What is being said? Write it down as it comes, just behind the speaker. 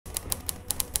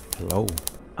Hello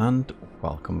and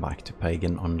welcome back to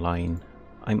Pagan Online.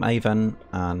 I'm Ivan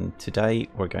and today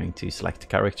we're going to select a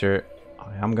character.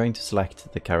 I am going to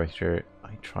select the character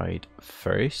I tried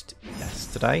first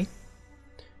yesterday.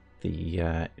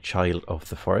 The child of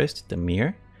the forest, the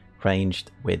Mere, ranged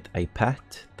with a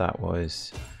pet that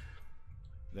was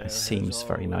seems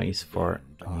very nice for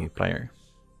a new player.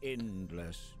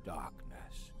 Endless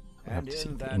darkness. I have to see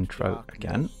the intro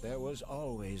again. There was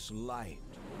always light.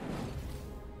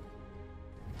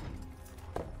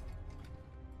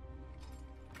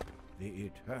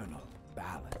 The eternal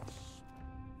balance.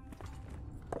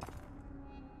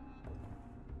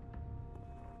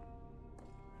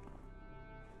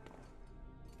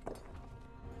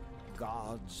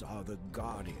 Gods are the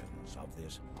guardians of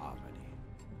this harmony.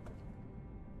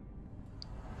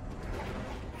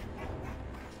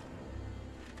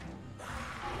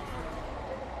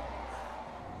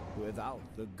 Without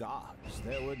the gods,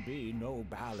 there would be no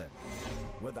balance.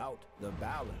 Without the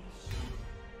balance,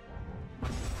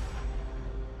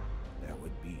 there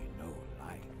would be no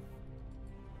life.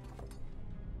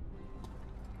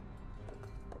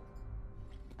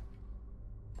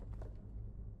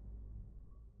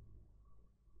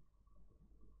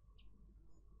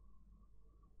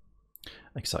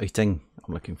 Exciting.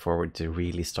 I'm looking forward to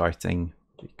really starting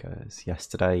because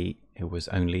yesterday it was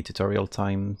only tutorial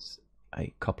times,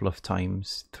 a couple of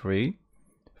times through,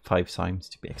 5 times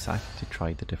to be exact, to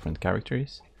try the different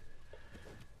characters.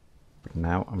 But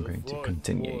now I'm going to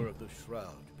continue. The war of the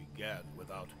Shroud began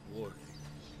without warning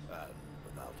and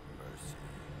without mercy.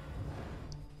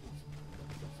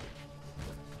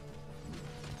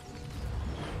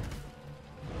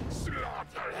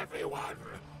 Slaughter everyone!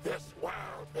 This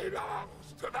world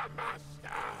belongs to the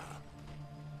Master!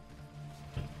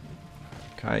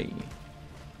 Okay.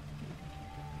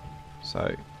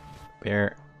 So,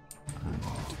 Bear and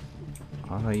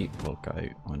I will go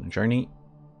on a journey.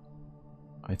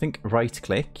 I think right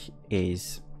click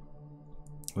is...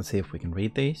 Let's see if we can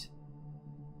read these.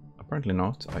 Apparently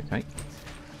not. Okay.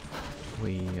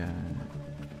 We...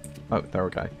 Oh, there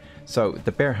we go. So,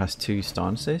 the bear has 2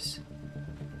 stances.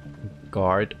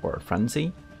 Guard or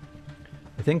Frenzy.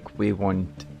 I think we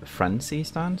want Frenzy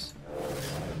stance.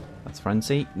 That's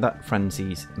Frenzy. That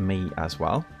frenzies me as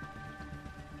well.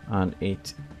 And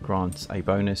it grants a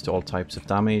bonus to all types of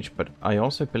damage, but I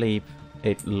also believe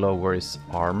it lowers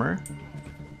armor.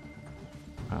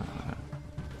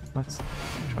 Let's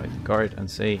try the guard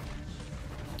and see.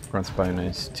 Grants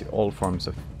bonus to all forms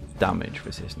of damage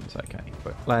resistance. Okay,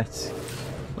 but let's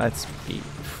be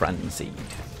frenzied.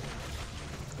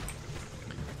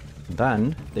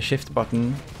 Then the shift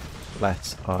button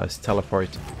lets us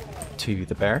teleport to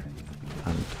the bear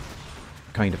and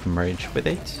kind of merge with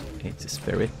it. It's a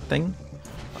spirit thing,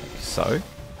 like so.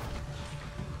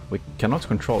 We cannot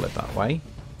control it that way,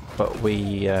 but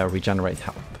we regenerate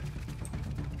health.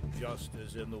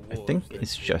 I think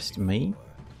it's just me.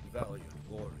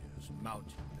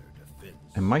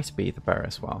 It might be the bear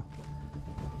as well,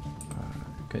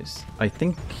 because I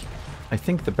think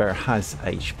the bear has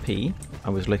HP. I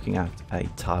was looking at a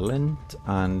talent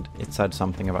and it said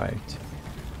something about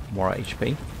more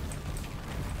HP.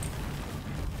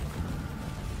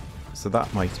 So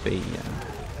that might be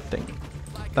a thing.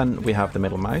 Then we have the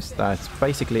middle mouse. That's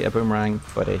basically a boomerang,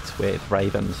 but it's with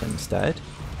ravens instead.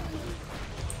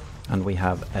 And we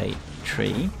have a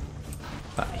tree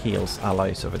that heals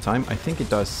allies over time. I think it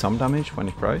does some damage when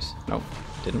it grows. No,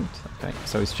 it didn't. Okay,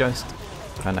 so it's just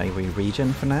an AoE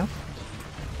regen for now.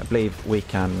 I believe we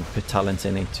can put talents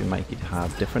in it to make it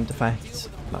have different effects.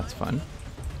 That's fun.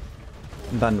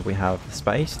 And then we have the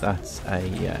space. That's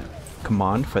a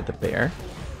command for the bear.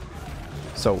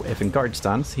 So if in guard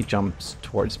stance, he jumps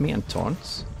towards me and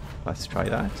taunts. Let's try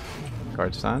that.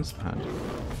 Guard stance, and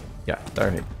yeah,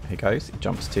 there he goes. He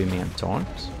jumps to me and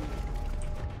taunts.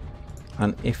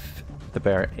 And if the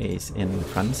bear is in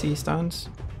frenzy stance,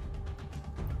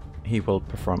 he will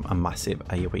perform a massive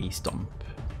AoE stomp.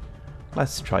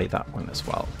 Let's try that one as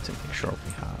well to make sure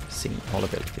we have seen all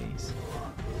abilities.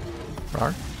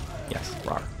 Rar? Yes,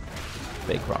 Rar.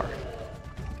 Big Rar.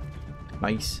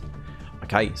 Nice.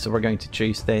 Okay, so we're going to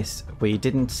choose this. We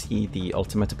didn't see the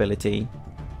ultimate ability.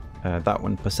 That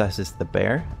one possesses the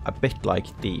bear, a bit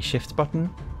like the shift button.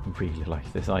 I really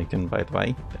like this icon, by the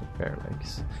way. The bear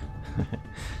legs.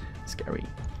 Scary.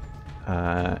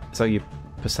 So you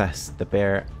possess the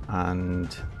bear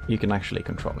and you can actually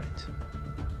control it.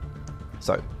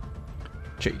 So,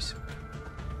 choose.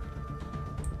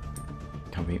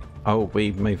 Can we... Oh,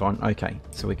 we move on. Okay,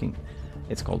 so we can...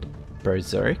 It's called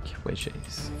Berserk, which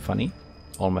is funny.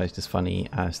 almost as funny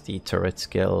as the turret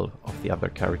skill of the other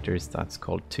characters. That's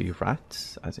called two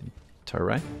rats, as in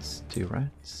turrets, two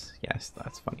rats. Yes,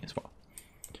 that's funny as well.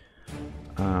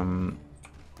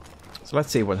 So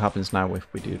let's see what happens now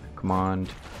if we do the command.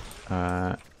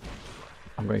 I'm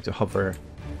going to hover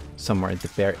somewhere the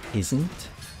bear isn't,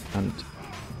 and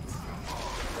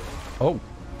oh,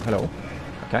 hello.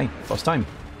 Okay, boss time,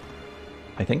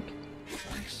 I think.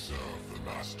 We serve the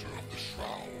master of the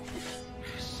shroud.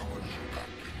 He summons you back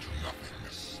into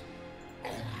nothingness.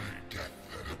 Only death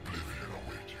and oblivion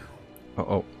await you.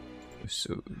 Oh,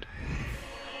 sued.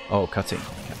 Oh, cutscene.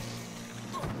 Okay.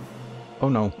 Oh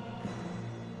no.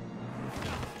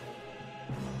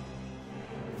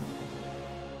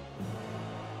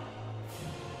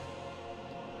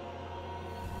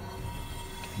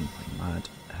 Mad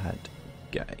Head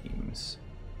Games.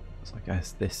 So I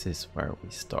guess this is where we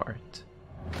start.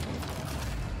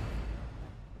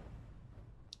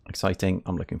 Exciting.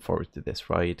 I'm looking forward to this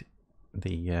ride.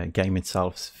 The game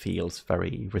itself feels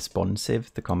very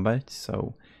responsive, the combat,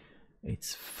 so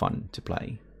it's fun to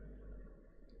play.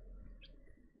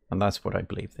 And that's what I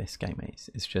believe this game is.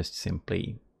 It's just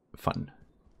simply fun.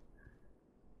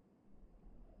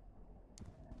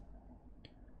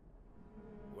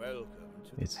 Welcome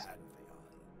to It's the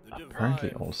Pantheon, the apparently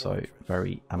divine also fortress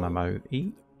very MMO-y. of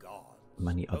the gods.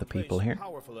 Many other A place people here.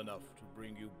 powerful enough to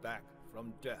bring you back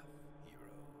from death, hero.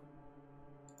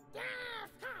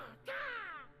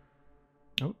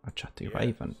 Oh, a chatty Yes,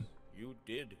 raven. You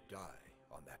did die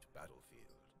on that battlefield.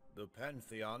 The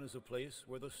Pantheon is a place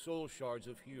where the soul shards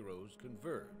of heroes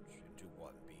converge into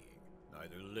one being,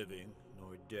 neither living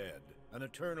nor dead. An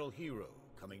eternal hero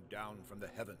coming down from the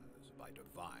heavens by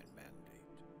divine mandate.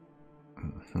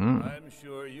 I'm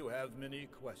sure you have many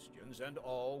questions, and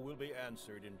all will be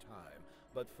answered in time.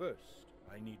 But first,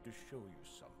 I need to show you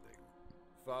something.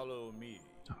 Follow me.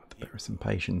 Oh, the bear is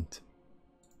impatient.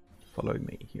 Follow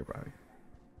me, hero.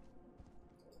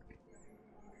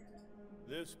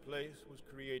 This place was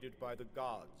created by the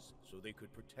gods so they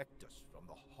could protect us from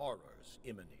the horrors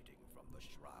emanating from the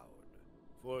Shroud.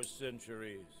 For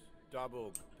centuries,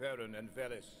 Dabog, Perrin, and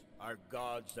Velis, our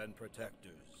gods and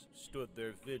protectors, stood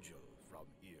their vigil from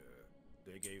here.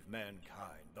 They gave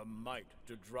mankind the might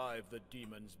to drive the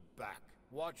demons back,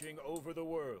 watching over the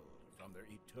world from their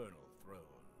eternal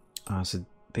throne. So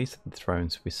these are the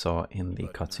thrones we saw in the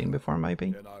cutscene before, maybe?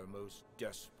 In our most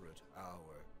desperate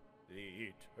hour,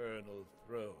 the eternal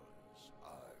thrones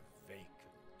are vacant.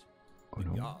 Oh The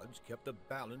no. gods kept the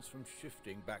balance from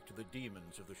shifting back to the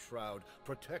demons of the Shroud,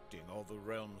 protecting all the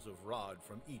realms of Rod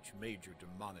from each major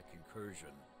demonic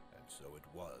incursion. And so it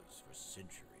was for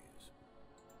centuries.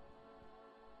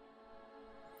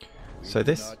 So We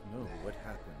do this... not know what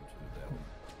happened to them.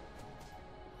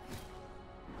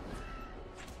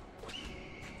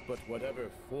 But whatever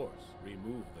force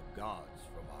removed the gods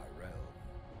from our realm,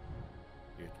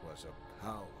 it was a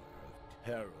power of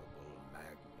terrible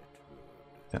magnitude.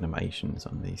 The animations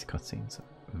on these cutscenes are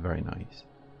very nice.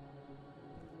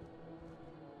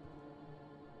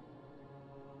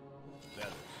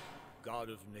 Velis, god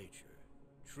of nature,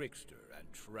 trickster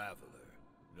and traveler,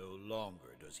 no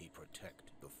longer does he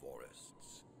protect the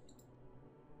forests.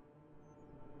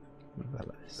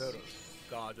 Velis. Theros,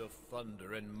 god of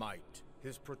thunder and might,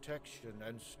 his protection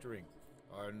and strength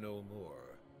are no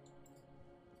more.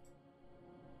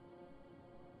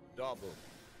 Dabog,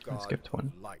 I god skipped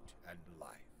one. of light and life,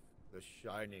 the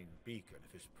shining beacon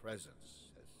of his presence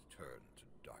has turned to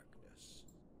darkness.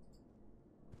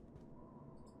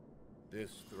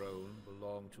 This throne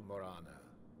belonged to Morana,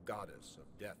 goddess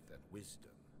of death and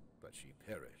wisdom, but she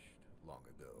perished long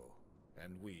ago,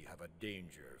 and we have a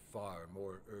danger far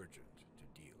more urgent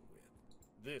to deal with.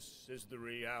 This is the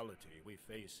reality we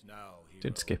face now, hero.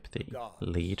 Did skip the Gods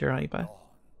leader, I are bet. gone.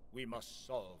 We must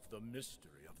solve the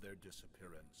mystery of their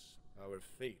disappearance. Our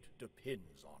fate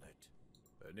depends on it.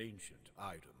 An ancient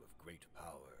item of great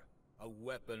power, a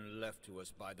weapon left to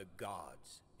us by the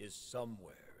gods, is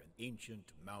somewhere in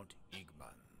ancient Mount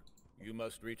Igman. You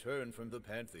must return from the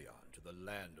Pantheon to the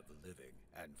land of the living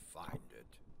and find it.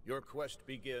 Your quest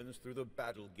begins through the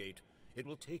Battle Gate. It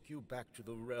will take you back to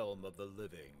the realm of the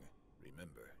living.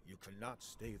 Remember, you cannot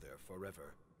stay there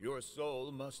forever. Your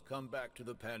soul must come back to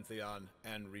the Pantheon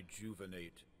and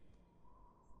rejuvenate.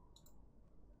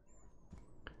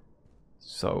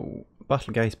 So,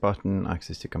 Battlegate button,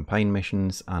 access to campaign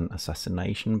missions and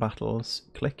assassination battles.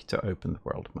 Click to open the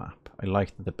world map. I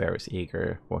like that the bear is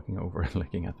eager, walking over and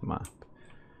looking at the map.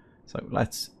 So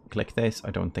let's click this. I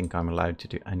don't think I'm allowed to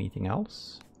do anything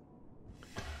else.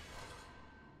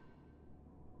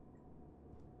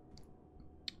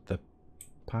 The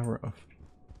power of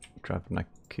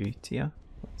Dravnakutia.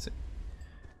 Let's see.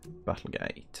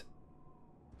 Battlegate.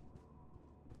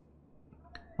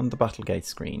 On the Battlegate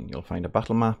screen, you'll find a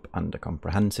battle map and a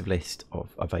comprehensive list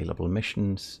of available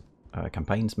missions,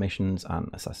 campaigns, missions, and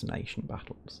assassination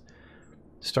battles.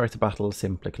 To start a battle,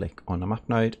 simply click on a map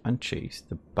node and choose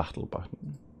the battle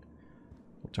button.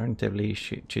 Alternatively,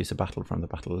 choose a battle from the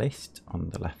battle list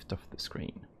on the left of the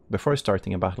screen. Before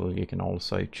starting a battle, you can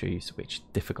also choose which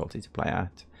difficulty to play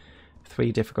at.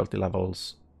 3 difficulty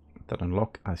levels that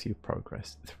unlock as you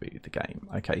progress through the game.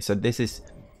 Okay, so this is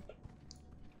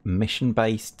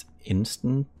mission-based,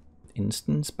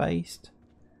 instance-based.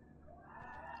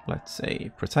 Let's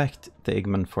see. Protect the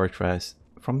Igman fortress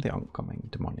from the oncoming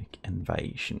demonic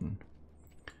invasion.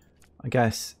 I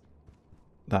guess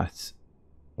that's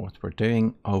what we're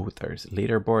doing. Oh, there's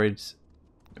leaderboards,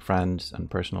 friends, and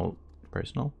personal.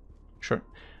 Sure,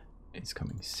 it's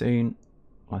coming soon.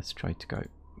 Let's try to go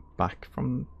back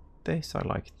from this. I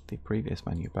like the previous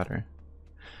menu better.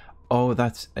 Oh,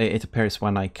 that's it. Appears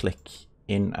when I click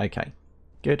in. Okay,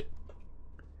 good.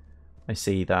 I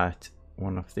see that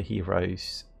one of the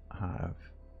heroes have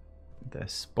the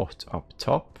spot up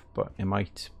top, but it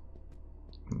might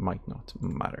not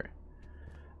matter.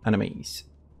 Enemies.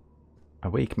 A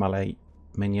weak melee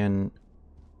minion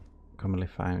commonly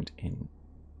found in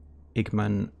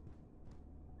Igman,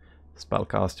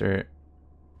 spellcaster,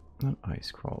 an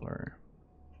ice crawler,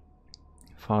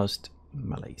 fast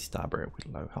melee stabber with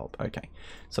low health. Okay,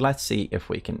 so let's see if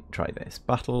we can try this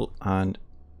battle, and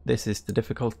this is the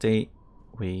difficulty.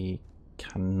 We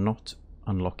cannot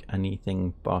unlock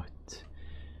anything but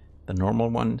the normal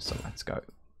one, so let's go.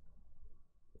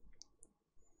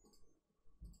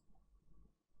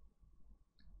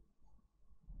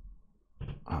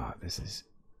 Ah, this is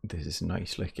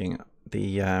nice looking.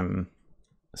 The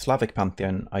Slavic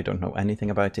Pantheon, I don't know anything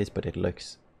about it, but it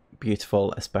looks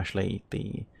beautiful, especially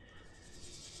the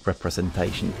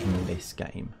representation in this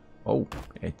game. Oh,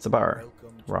 it's a bar.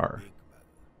 Rar.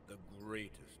 The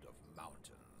greatest of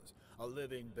mountains, a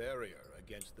living barrier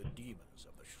against the demons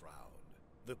of the Shroud.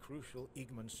 The crucial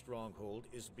Igman stronghold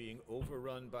is being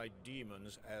overrun by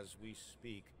demons as we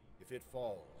speak. If it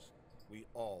falls, we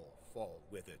all fall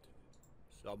with it.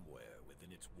 Somewhere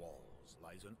within its walls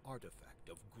lies an artifact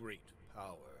of great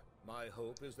power. My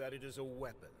hope is that it is a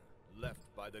weapon left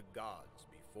by the gods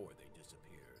before they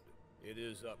disappeared. It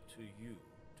is up to you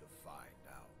to find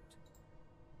out.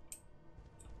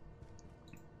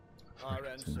 Our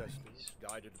ancestors,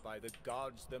 guided by the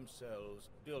gods themselves,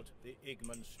 built the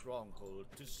Igman stronghold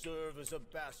to serve as a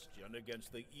bastion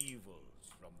against the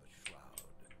evils from the Shroud.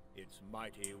 Its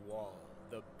mighty wall,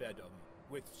 the Bedlam,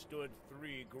 withstood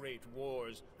 3 great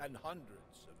wars and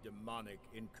hundreds of demonic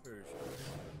incursions.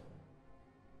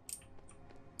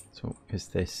 So is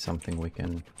this something we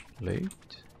can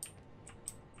loot?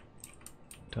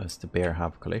 Does the bear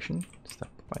have collision?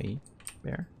 Step by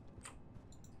bear.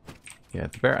 Yeah,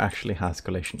 the bear actually has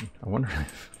collision. I wonder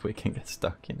if we can get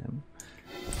stuck in him.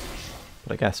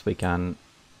 But I guess we can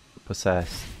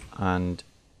possess and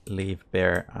leave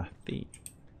bear at the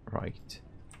right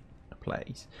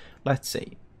place. Let's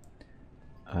see.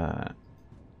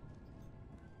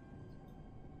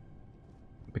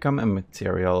 Become a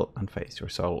material and face your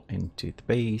soul into the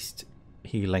beast,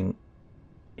 healing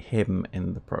him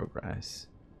in the progress.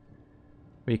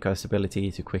 Rico's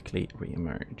ability to quickly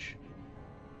re-emerge.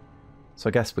 So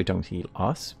I guess we don't heal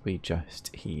us, we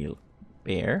just heal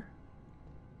bear.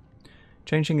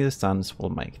 Changing the stance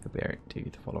will make the bear do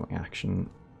the following action.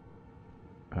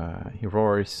 He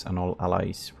roars and all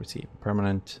allies receive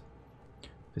permanent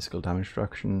physical damage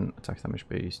reduction, attack damage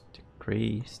boost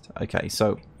decreased. Okay,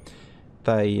 so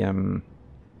they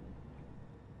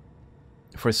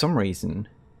for some reason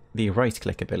the right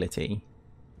click ability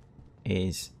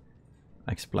is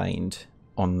explained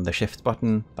on the shift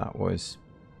button. That was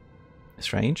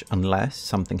strange, unless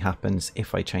something happens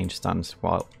if I change stance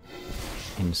while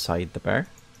inside the bear.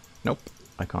 Nope,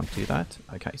 I can't do that.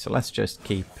 Okay, so let's just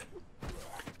keep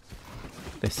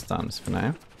this stance for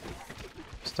now.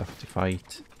 Stuff to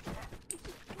fight.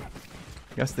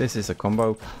 I guess this is a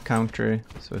combo counter,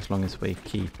 so as long as we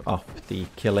keep up the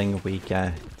killing, we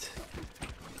get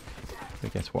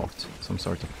what? Some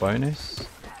sort of bonus?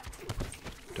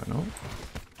 Don't know.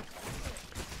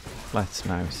 Let's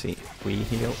now see if we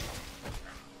heal.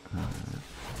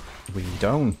 We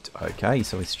don't. Okay,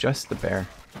 so it's just the bear.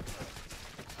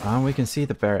 And we can see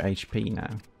the bear HP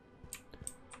now.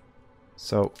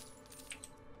 So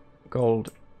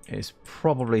gold is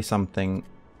probably something.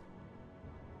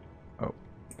 Oh,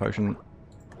 potion.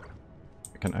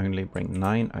 I can only bring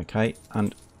 9. Okay,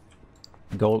 and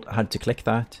gold had to click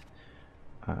that.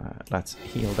 Let's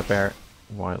heal the bear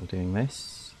while doing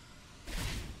this.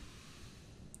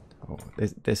 Oh,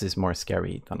 this is more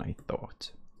scary than I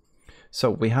thought.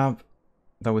 So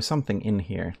there was something in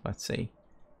here. Let's see.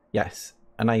 Yes,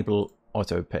 enable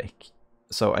auto pick.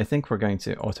 So I think we're going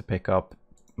to auto pick up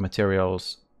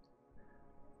materials,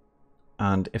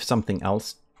 and if something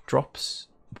else drops,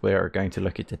 we're going to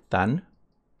look at it then.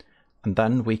 And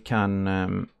then we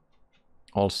can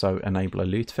also enable a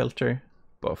loot filter,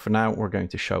 but for now we're going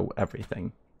to show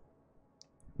everything.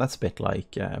 That's a bit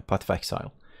like Path of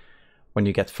Exile. When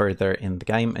you get further in the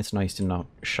game, it's nice to not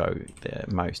show the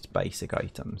most basic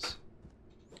items.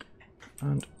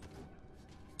 And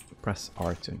press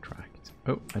R to interact.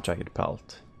 Oh, a jagged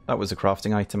pelt. That was a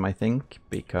crafting item, I think,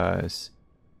 because...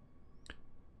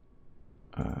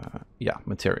 yeah,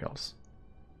 materials.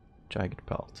 Jagged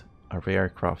pelt. A rare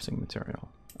crafting material.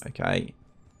 Okay.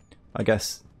 I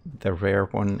guess the rare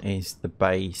one is the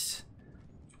base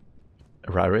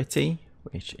rarity,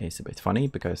 which is a bit funny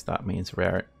because that means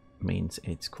rare means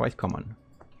it's quite common.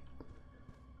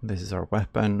 This is our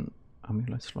weapon.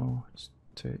 Amulet slot,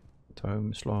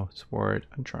 tome slot, sword,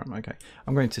 and charm. Okay.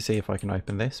 I'm going to see if I can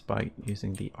open this by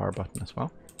using the R button as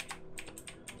well.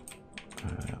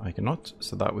 I cannot,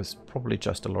 so that was probably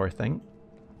just a lore thing.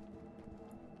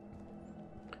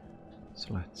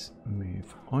 So let's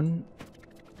move on.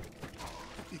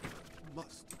 It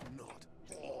must not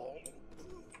fall.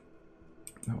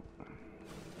 No.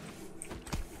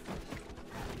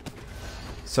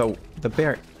 So the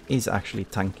bear is actually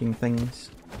tanking things.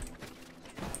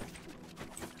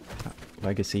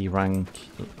 Legacy rank,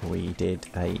 we did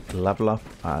a level up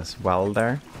as well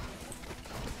there.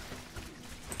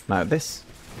 Now this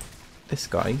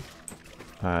guy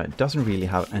doesn't really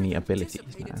have any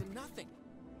abilities now.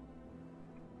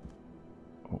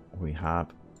 Oh, we have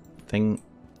thing,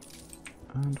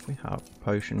 and we have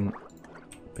potion.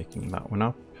 Picking that one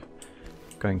up.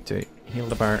 Going to heal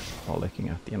the bear while looking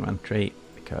at the inventory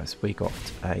because we got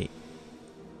a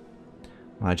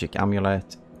magic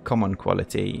amulet, common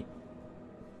quality,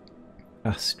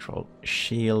 astral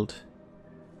shield,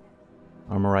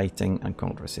 armor rating, and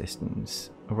cold resistance.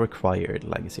 Required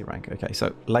legacy rank. Okay,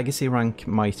 so legacy rank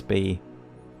might be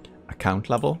account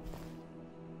level,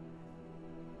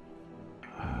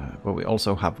 but we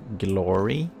also have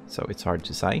glory, so it's hard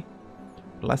to say.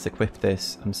 Let's equip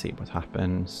this and see what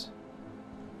happens.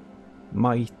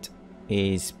 Might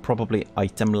is probably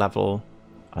item level,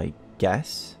 I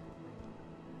guess.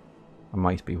 I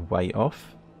might be way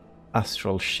off.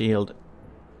 Astral shield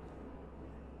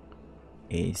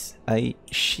is a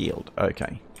shield.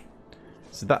 Okay.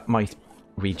 So that might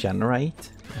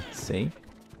regenerate. Let's see.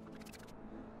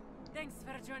 Thanks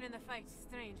for joining the fight,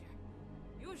 stranger.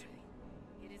 Usually,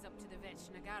 it is up to the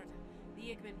Vechna Garda, the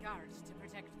Igman Guard, to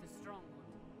protect the stronghold.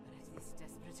 But at this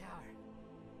desperate hour,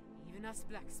 even us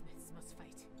blacksmiths must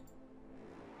fight.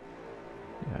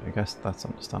 Yeah, I guess that's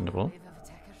understandable. Wave of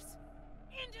attackers.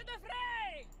 Into the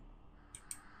fray!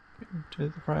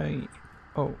 Into the fray.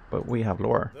 Oh, but we have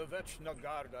lore. The Vechna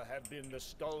Garda have been the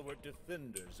stalwart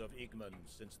defenders of Igman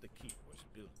since the keep was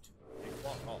built. They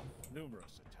fought off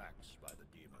numerous attacks by the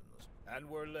demons, and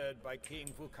were led by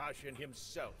King Fukashin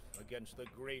himself against the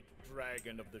great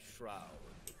dragon of the Shroud.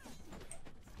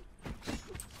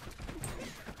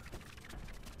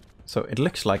 So it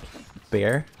looks like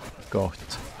Bear got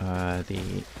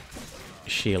the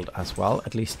shield as well,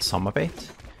 at least some of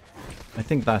it. I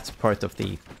think that's part of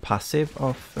the passive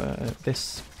of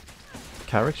this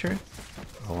character.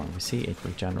 Oh, and we see it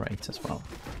regenerates as well.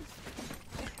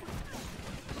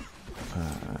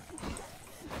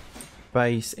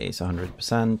 Base is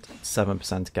 100%,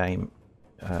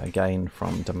 7% gain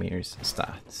from Damir's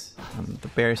stats. And the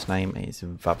bear's name is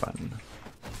Vaban.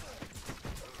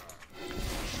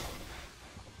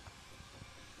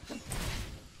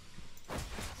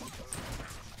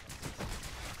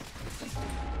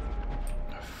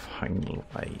 Final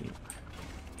wave.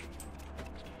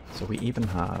 So we even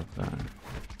have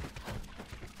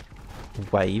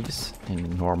waves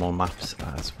in normal maps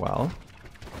as well.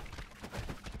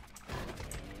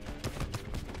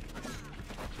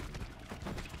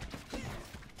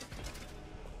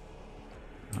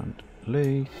 And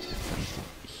loot,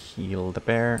 heal the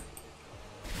bear.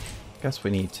 Guess we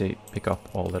need to pick up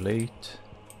all the loot.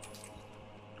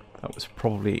 That was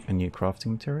probably a new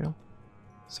crafting material.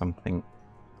 Something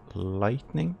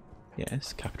lightning.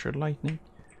 Yes, captured lightning.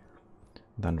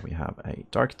 Then we have a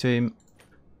dark tomb.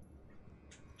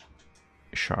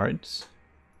 Shards.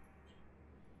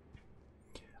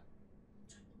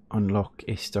 Unlock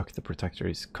Istok the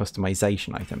Protector's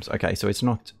customization items. Okay, so it's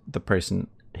not the person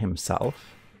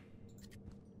himself.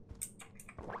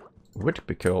 Would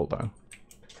be cool though.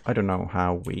 I don't know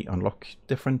how we unlock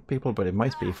different people, but it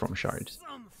might be from shards.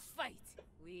 Some fight!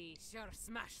 We sure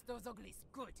smashed those uglies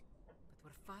good. But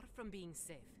we're far from being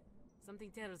safe.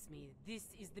 Something tells me this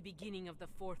is the beginning of the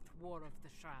fourth war of the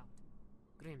Shroud.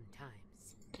 Grim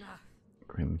times.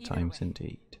 Grim Either times way,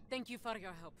 indeed. Thank you for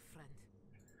your help, friend.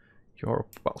 You're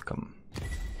welcome.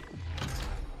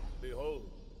 Behold,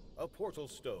 a portal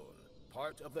stone,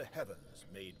 part of the heavens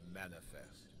made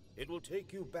manifest. It will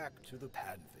take you back to the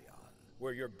Pantheon,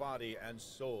 where your body and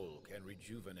soul can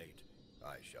rejuvenate.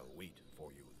 I shall wait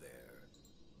for you there.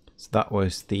 So that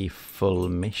was the full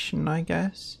mission, I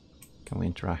guess. Can we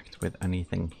interact with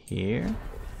anything here?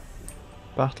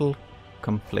 Battle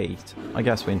complete. I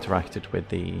guess we interacted with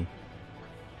the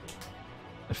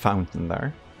fountain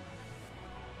there.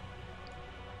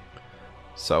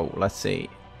 So let's see.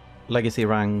 Legacy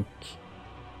rank.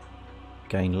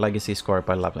 Gain legacy score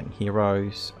by leveling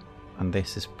heroes. And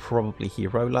this is probably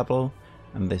hero level.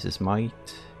 And this is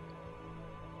might.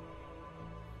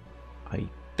 I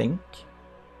think.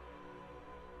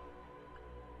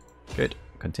 Good.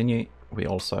 Continue. We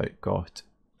also got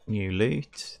new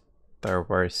loot. There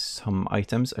were some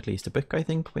items, at least a book I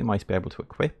think, we might be able to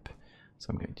equip. So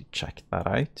I'm going to check that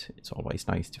out. It's always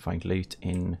nice to find loot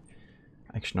in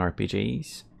action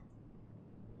RPGs.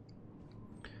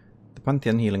 The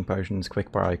Pantheon healing potions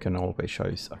quickbar icon always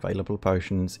shows available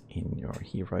potions in your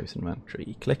hero's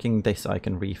inventory. Clicking this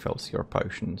icon refills your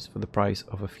potions for the price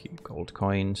of a few gold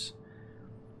coins.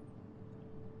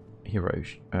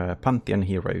 Pantheon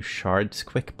hero shards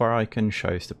quickbar icon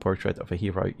shows the portrait of a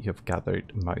hero you've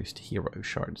gathered most hero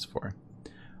shards for.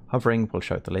 Hovering will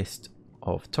show the list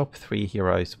of top 3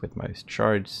 heroes with most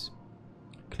shards.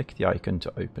 Click the icon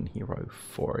to open Hero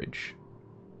Forge.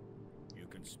 You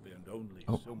can spend only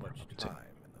so much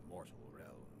time in the mortal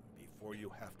realm before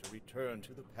you have to return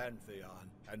to the Pantheon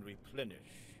and replenish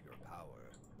your power.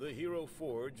 The Hero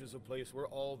Forge is a place where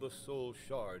all the soul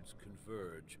shards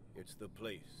converge. It's the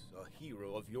place a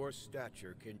hero of your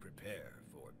stature can prepare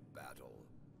for battle.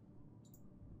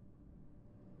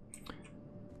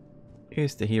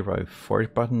 Use the Hero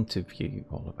Forge button to view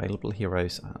all available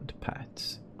heroes and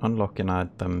pets. Unlock and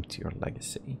add them to your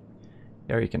legacy.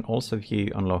 Here you can also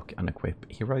view, unlock and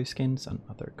equip hero skins and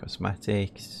other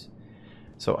cosmetics.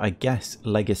 So I guess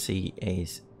legacy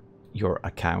is your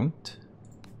account.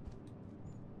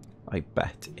 I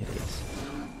bet it is.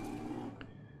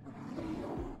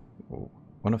 Oh,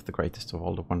 one of the greatest of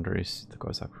all the wonders that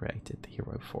goes have created, the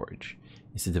Hero Forge,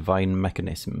 is a divine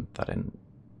mechanism that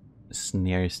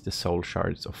ensnares the soul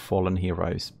shards of fallen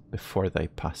heroes before they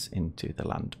pass into the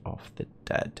land of the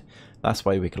dead. That's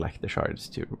why we collect the shards,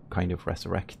 to kind of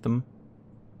resurrect them.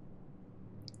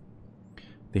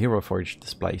 The Hero Forge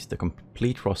displays the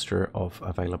complete roster of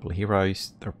available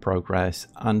heroes, their progress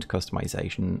and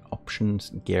customization options,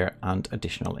 gear and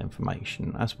additional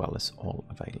information, as well as all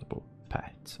available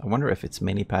pets. I wonder if it's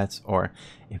mini pets or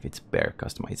if it's bare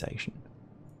customization.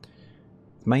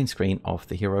 The main screen of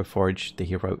the Hero Forge, the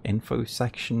Hero Info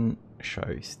section,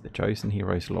 shows the chosen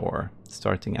hero's lore,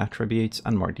 starting attributes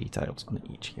and more details on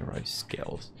each hero's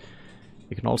skills.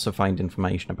 You can also find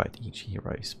information about each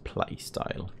hero's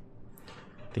playstyle.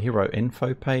 The Hero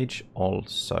Info page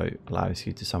also allows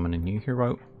you to summon a new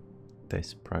hero.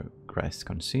 This progress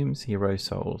consumes hero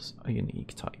souls, a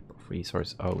unique type of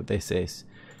resource. Oh, this is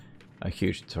a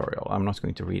huge tutorial. I'm not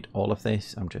going to read all of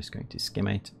this, I'm just going to skim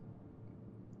it.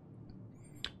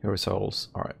 Hero souls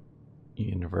are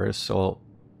universal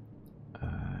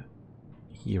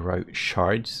hero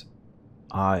shards.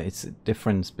 It's a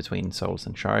difference between souls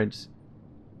and shards.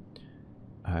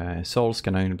 Souls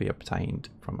can only be obtained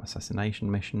from assassination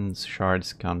missions.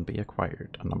 Shards can be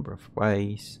acquired a number of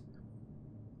ways.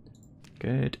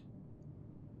 Good.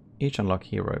 Each unlocked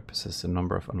hero possesses a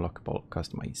number of unlockable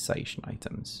customization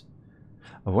items.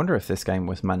 I wonder if this game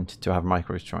was meant to have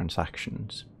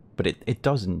microtransactions, but it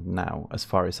doesn't now, as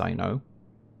far as I know.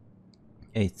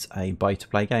 It's a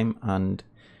buy-to-play game, and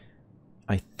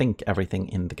I think everything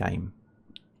in the game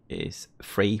is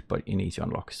free, but you need to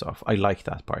unlock stuff. I like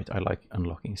that part. I like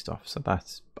unlocking stuff, so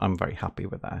I'm very happy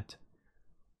with that.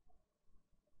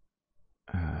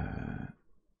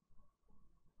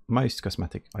 Most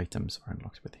cosmetic items are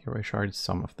unlocked with hero shards.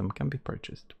 Some of them can be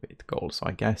purchased with gold, so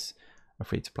I guess a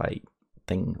free-to-play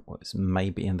thing was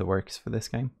maybe in the works for this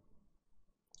game.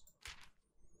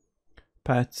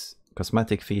 Pets,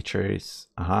 cosmetic features.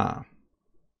 Aha.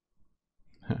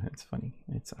 It's funny.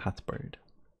 It's a hat bird.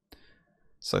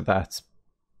 So that's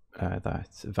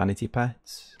vanity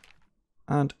pets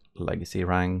and legacy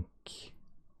rank,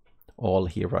 all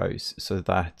heroes. So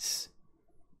that's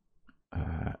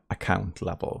account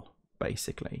level,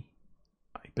 basically,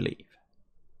 I believe.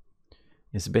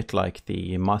 is a bit like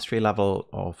the mastery level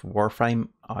of Warframe,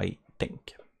 I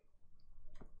think.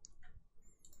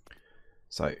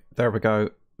 So there we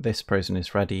go. This person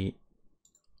is ready.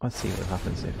 Let's see what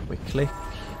happens if we click.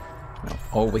 No.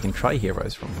 Oh, we can try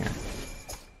heroes from here.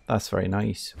 That's very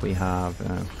nice. We have...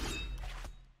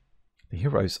 the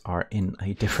heroes are in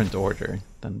a different order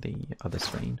than the other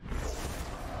screen.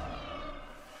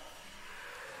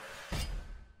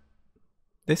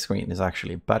 This screen is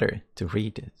actually better to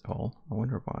read it all. I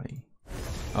wonder why.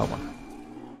 Oh well.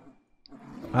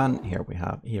 And here we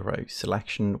have hero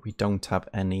selection. We don't have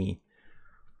any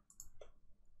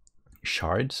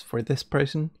shards for this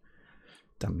person.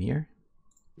 Damir.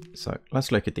 So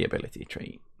let's look at the ability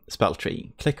tree. Spell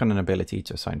tree. Click on an ability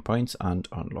to assign points and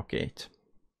unlock it.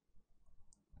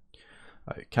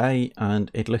 Okay,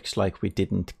 and it looks like we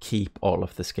didn't keep all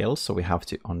of the skills, so we have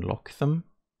to unlock them.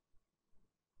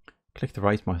 Click the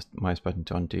right mouse button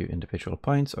to undo individual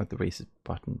points, or the reset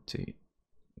button to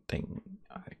thing.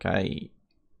 Okay,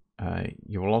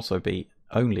 you will also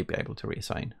only be able to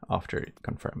reassign after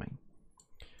confirming.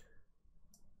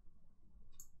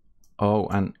 Oh,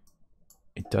 and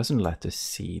it doesn't let us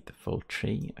see the full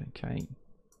tree. Okay,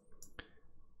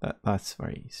 that's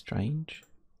very strange.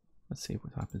 Let's see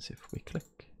what happens if we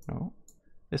click. No,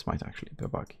 this might actually be a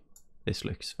bug. This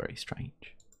looks very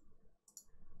strange.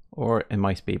 Or it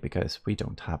might be because we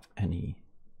don't have any.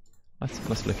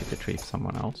 Let's look at the tree of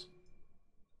someone else.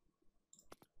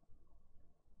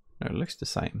 No, it looks the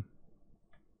same.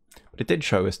 But it did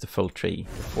show us the full tree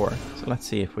before, so let's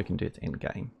see if we can do it in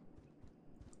game.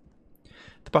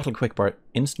 The battle quick bar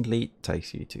instantly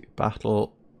takes you to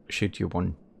battle. Should you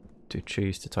want to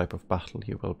choose the type of battle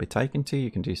you will be taken to, you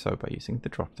can do so by using the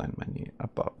drop down menu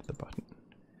above the button.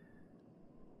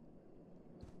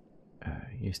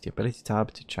 Use the ability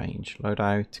tab to change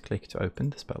loadout. Click to open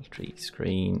the spell tree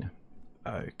screen.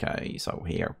 Okay, so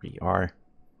here we are.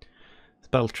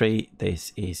 Spell tree,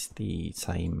 this is the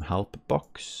same help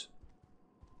box,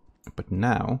 but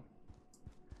now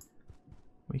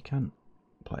we can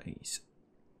place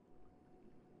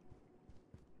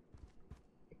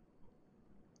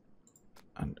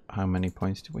and how many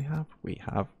points do we have? We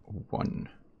have 1.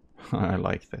 I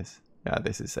like this. Yeah,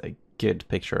 this is a good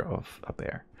picture of a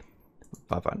bear.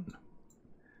 Vavan.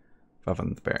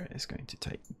 Vavan the bear is going to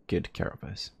take good care of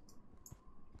us.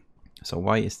 So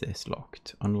why is this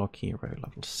locked? Unlock hero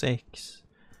level 6,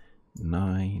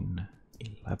 9,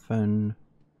 11,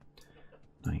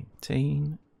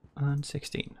 19, and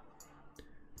 16.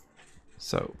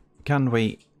 So can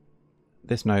we...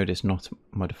 This node is not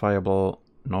modifiable,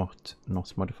 not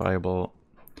modifiable,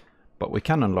 but we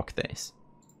can unlock this.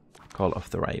 Call of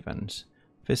the Ravens.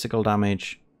 Physical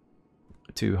damage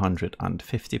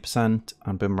 250%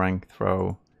 and boomerang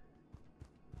throw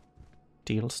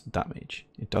deals damage.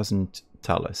 It doesn't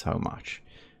tell us how much,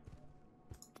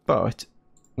 but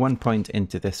 1 point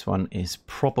into this one is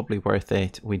probably worth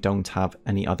it. We don't have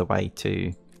any other way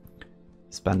to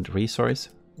spend resource.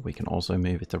 We can also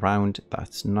move it around.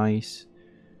 That's nice.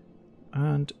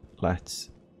 And let's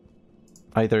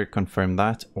either confirm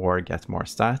that or get more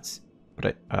stats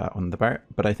on the bear,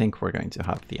 but I think we're going to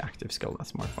have the active skill.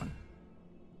 That's more fun.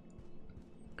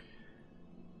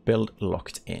 Build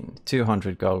locked in.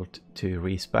 200 gold to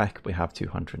respec. We have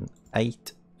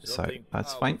 208, so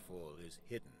that's fine.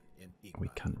 We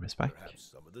can respec.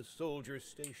 Perhaps some of the soldiers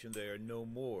stationed there know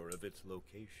more of its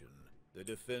location. The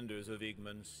defenders of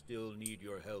Igman still need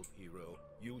your help, hero.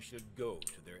 You should go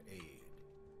to their aid.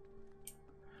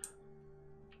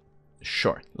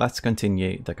 Sure, let's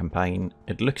continue the campaign.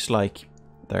 It looks like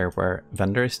there were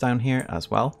vendors down here as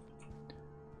well.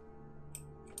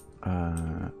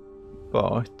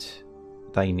 But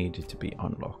they needed to be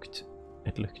unlocked.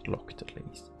 It looked locked at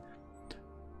least.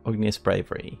 Ognia's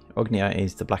bravery. Ognia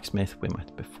is the blacksmith we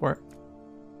met before.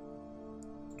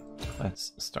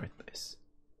 Let's start this.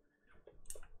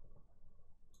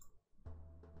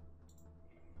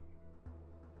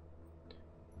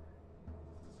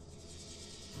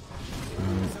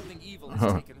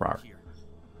 Oh, rawr.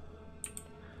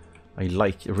 I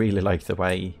really like the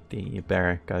way the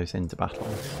bear goes into battle.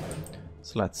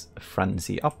 So let's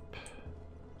frenzy up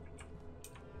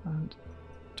and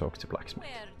talk to blacksmith.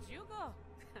 Where'd you go?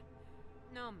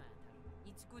 No matter.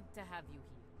 It's good to have you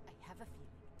here. I have a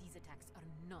feeling these attacks are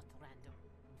not random.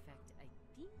 In fact, I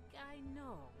think I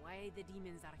know why the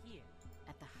demons are here.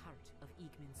 At the heart of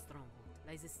Igman's stronghold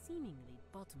lies a seemingly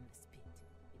bottomless pit.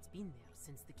 It's been there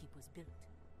since the keep was built.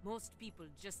 Most people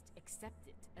just accept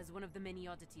it as one of the many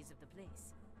oddities of the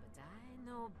place. But I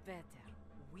know better.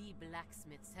 We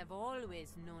blacksmiths have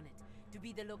always known it to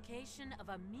be the location of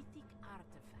a mythic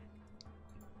artifact.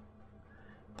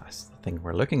 That's the thing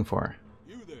we're looking for.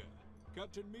 You there.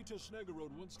 Captain Mita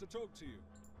Snegerod wants to talk to you.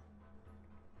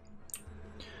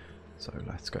 So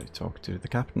let's go talk to the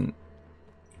captain.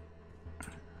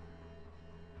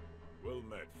 Well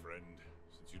met, friend.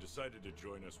 Since you decided to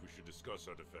join us, we should discuss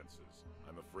our defenses.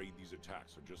 I'm afraid these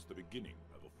attacks are just the beginning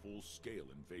of a full-scale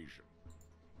invasion.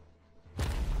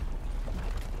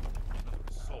 Another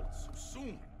assault so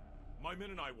soon! My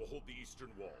men and I will hold the eastern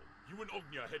wall. You and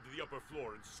Ognia head to the upper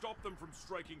floor and stop them from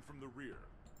striking from the rear.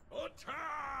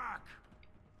 Attack!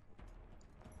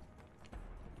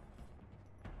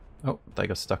 Oh, they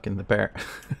got stuck in the bear.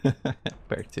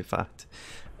 Bear too fat.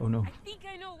 Oh no. I think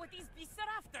I know what these beasts are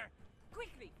after.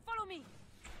 Quickly, follow me.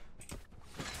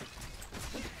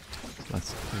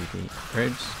 Let's do the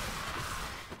urge.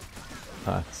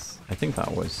 I think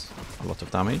that was a lot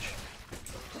of damage.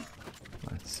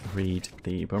 Let's read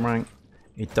the boomerang.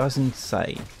 It doesn't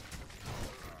say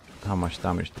how much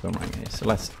damage the boomerang is, so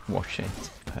let's watch it.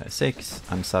 6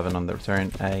 and 7 on the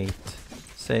return, 8,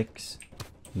 6,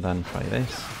 and then try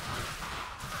this.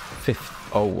 5.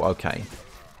 Oh, okay.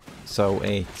 So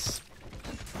it's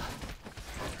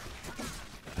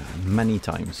many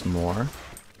times more.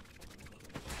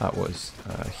 That was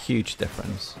a huge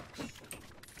difference.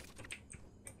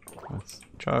 Let's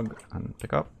chug and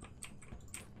pick up.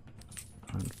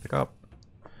 And pick up.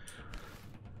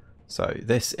 So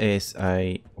this is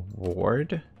a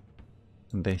ward.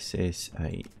 This is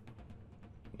a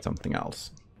something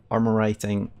else. Armor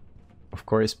rating, of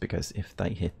course, because if they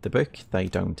hit the book, they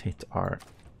don't hit our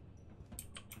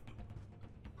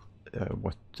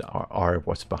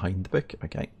what's behind the book.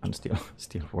 Okay, and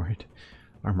steel ward.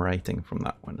 Armor rating from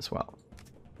that one as well.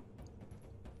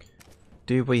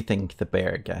 Do we think the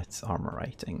bear gets armor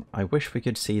rating? I wish we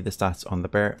could see the stats on the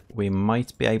bear. We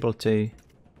might be able to.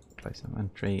 Place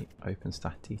inventory, open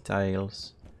stat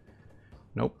details.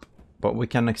 Nope. But we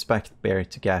can expect bear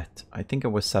to get, I think it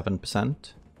was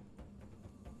 7%.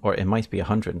 Or it might be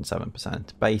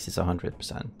 107%. Base is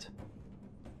 100%.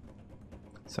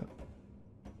 So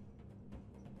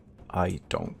I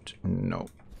don't know.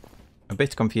 A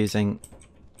bit confusing.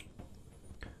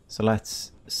 So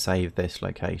let's save this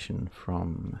location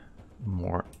from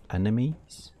more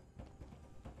enemies.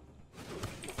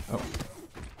 Oh.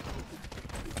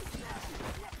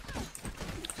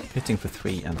 Hitting for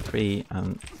 3 and 3,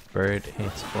 and bird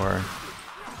hits for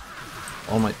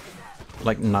almost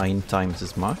like 9 times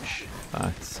as much.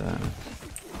 That's a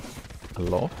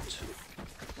lot.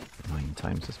 9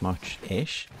 times as much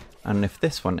ish. And if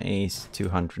this one is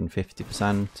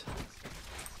 250%,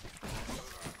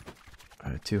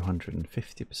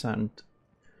 250%,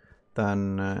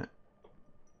 then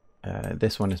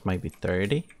this one is maybe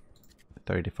 30,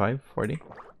 35, 40.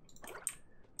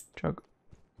 Chug.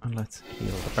 And let's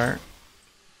heal the bear.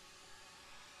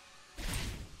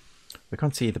 We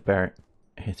can't see the bear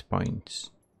hit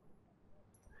points.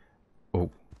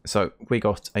 Oh, so we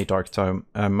got a dark tome.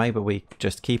 Maybe we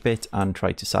just keep it and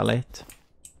try to sell it.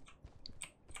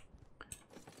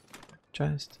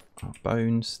 Chest. Oh,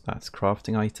 bones. That's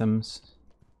crafting items.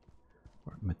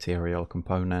 Or material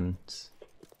components.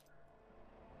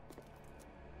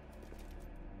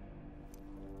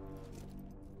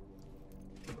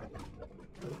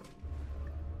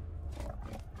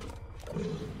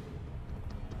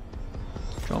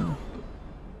 Jump.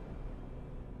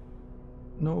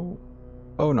 No.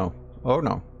 Oh no. Oh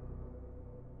no.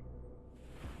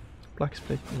 Black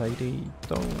split lady,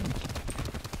 don't.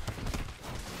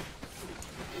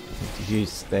 Need to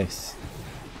use this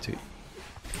to.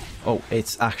 Oh,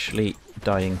 it's actually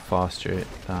dying faster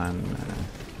than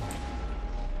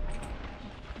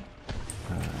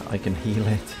I can heal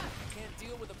it.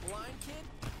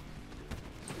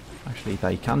 Actually,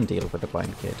 they can deal with the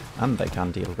blind kid, and they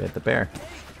can deal with the bear.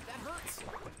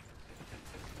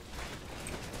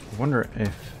 I wonder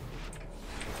if...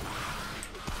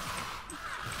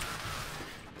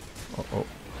 Uh-oh.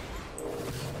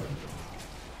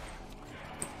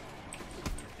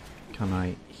 Can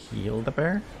I heal the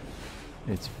bear?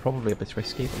 It's probably a bit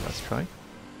risky, but let's try.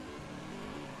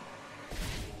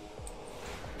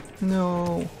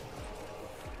 No!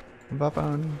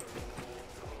 Baban.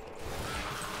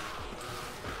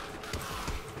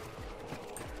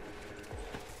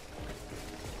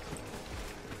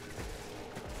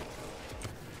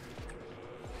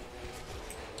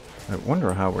 I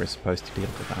wonder how we're supposed to deal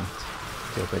with that.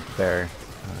 Deal with the bear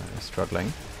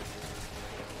struggling.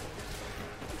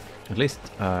 At least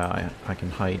I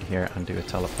can hide here and do a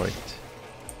teleport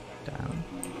down.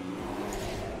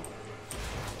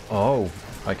 Oh,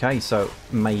 okay, so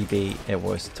maybe it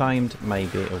was timed,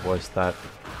 maybe it was that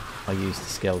I used the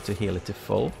skill to heal it to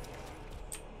full.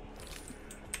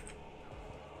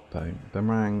 Bone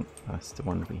boomerang, that's the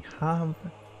one we have.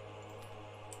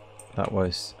 That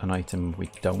was an item we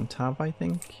don't have, I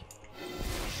think.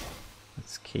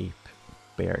 Let's keep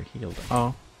bear healed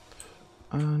up.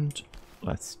 And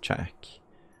let's check.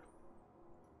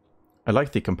 I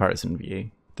like the comparison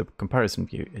view. The comparison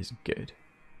view is good.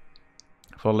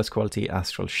 Flawless quality,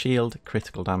 astral shield,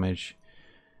 critical damage,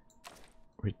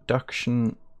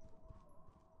 reduction,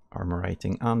 armor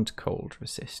rating, and cold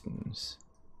resistance.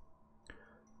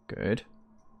 Good.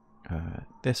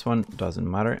 This one doesn't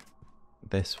matter.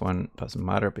 This one doesn't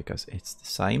matter because it's the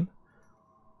same.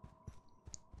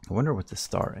 I wonder what the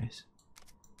star is.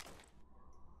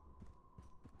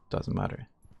 Doesn't matter.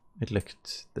 It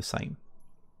looked the same.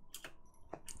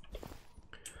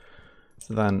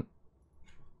 So then,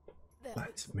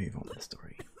 let's move on to the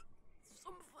story.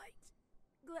 Some fight.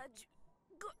 Glad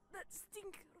you got that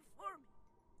stinker for me.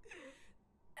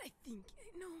 I think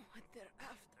I know what they're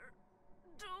after.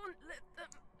 Don't let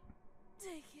them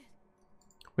take it.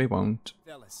 We won't.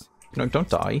 Fellas. No, don't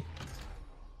die.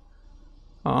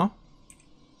 Ah.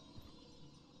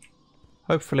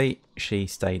 Hopefully she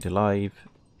stayed alive.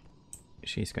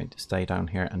 She's going to stay down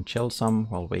here and chill some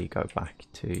while we go back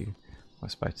to, I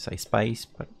was about to say space,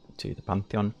 but to the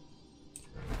Pantheon.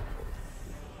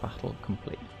 Battle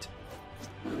complete.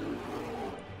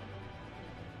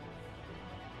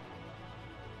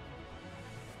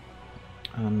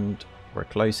 And we're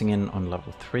closing in on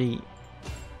level 3.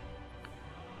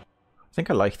 I think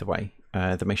I like the way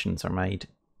the missions are made.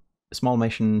 Small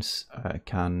missions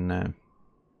can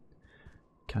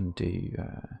do,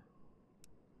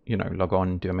 you know, log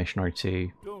on, do a mission or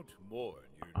two,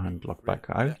 and log back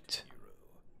out.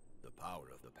 The power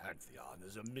of the Pantheon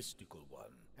is a mystical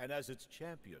one, and as its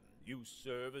champion, you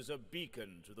serve as a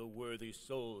beacon to the worthy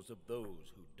souls of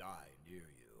those who die near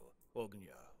you.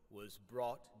 Ognia was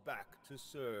brought back to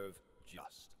serve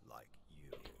just like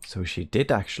you. So she did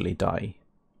actually die.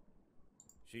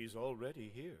 She's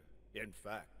already here. In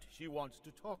fact, she wants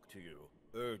to talk to you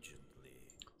urgently.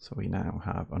 So we now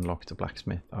have unlocked the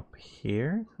blacksmith up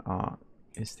here.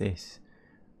 Is this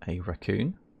a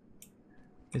raccoon?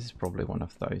 This is probably one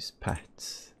of those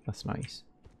pets. That's nice.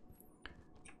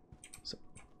 So,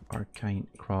 arcane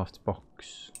craft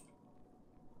box.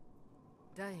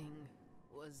 Dying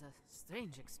was a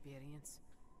strange experience,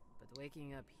 but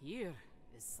waking up here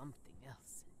is something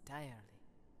else entirely.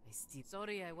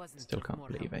 Sorry I wasn't Still can't more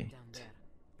believe help it. down there,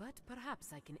 but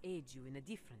perhaps I can aid you in a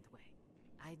different way.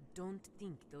 I don't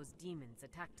think those demons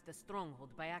attacked the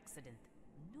stronghold by accident,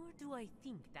 nor do I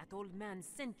think that old man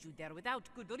sent you there without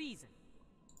good reason.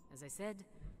 As I said,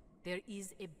 there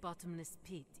is a bottomless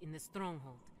pit in the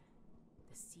stronghold.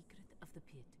 The secret of the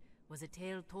pit was a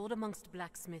tale told amongst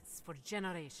blacksmiths for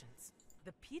generations.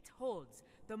 The pit holds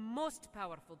the most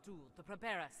powerful tool to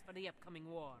prepare us for the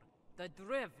upcoming war, the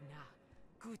Drevna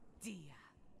Kutia.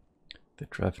 The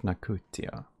Drevna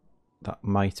Kutia. That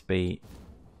might be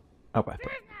a weapon.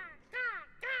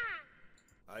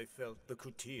 I felt the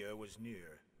Kutia was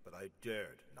near, but I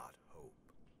dared not hope.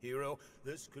 Hero,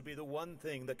 this could be the one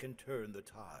thing that can turn the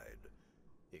tide.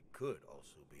 It could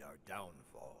also be our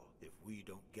downfall if we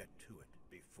don't get to it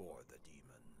before the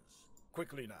demons.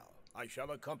 Quickly now, I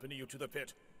shall accompany you to the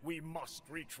pit. We must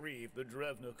retrieve the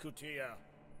Drevna Kutia.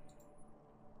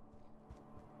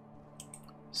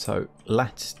 So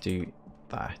let's do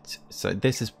that. So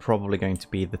this is probably going to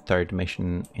be the third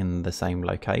mission in the same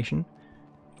location.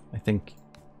 I think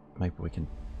maybe we can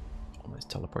almost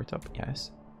teleport up.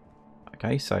 Yes.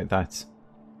 Okay, so that's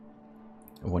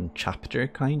one chapter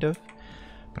kind of,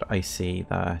 but I see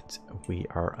that we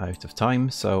are out of time,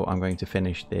 so I'm going to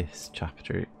finish this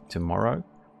chapter tomorrow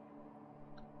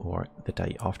or the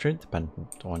day after, depending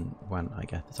on when I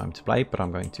get the time to play, but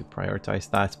I'm going to prioritize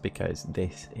that because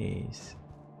this is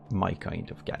my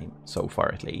kind of game, so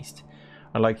far at least.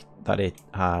 I like that it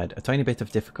had a tiny bit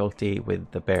of difficulty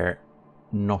with the bear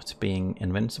not being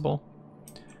invincible,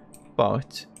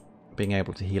 but being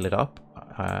able to heal it up,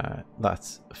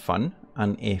 that's fun.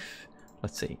 And if,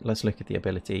 let's see, let's look at the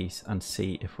abilities and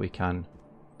see if we can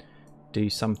do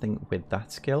something with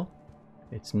that skill.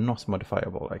 It's not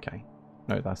modifiable. Okay,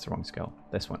 no, that's the wrong skill.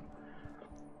 This one,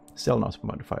 still not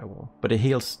modifiable, but it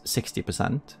heals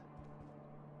 60%,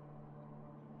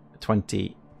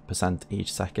 20%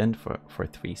 each second for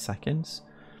 3 seconds.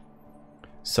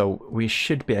 So we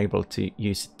should be able to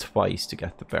use it twice to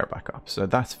get the bear back up, so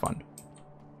that's fun.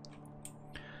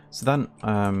 So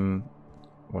then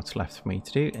what's left for me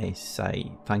to do is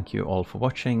say thank you all for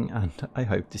watching, and I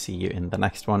hope to see you in the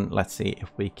next one. Let's see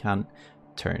if we can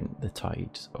turn the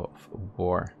tides of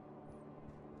war.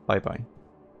 Bye bye.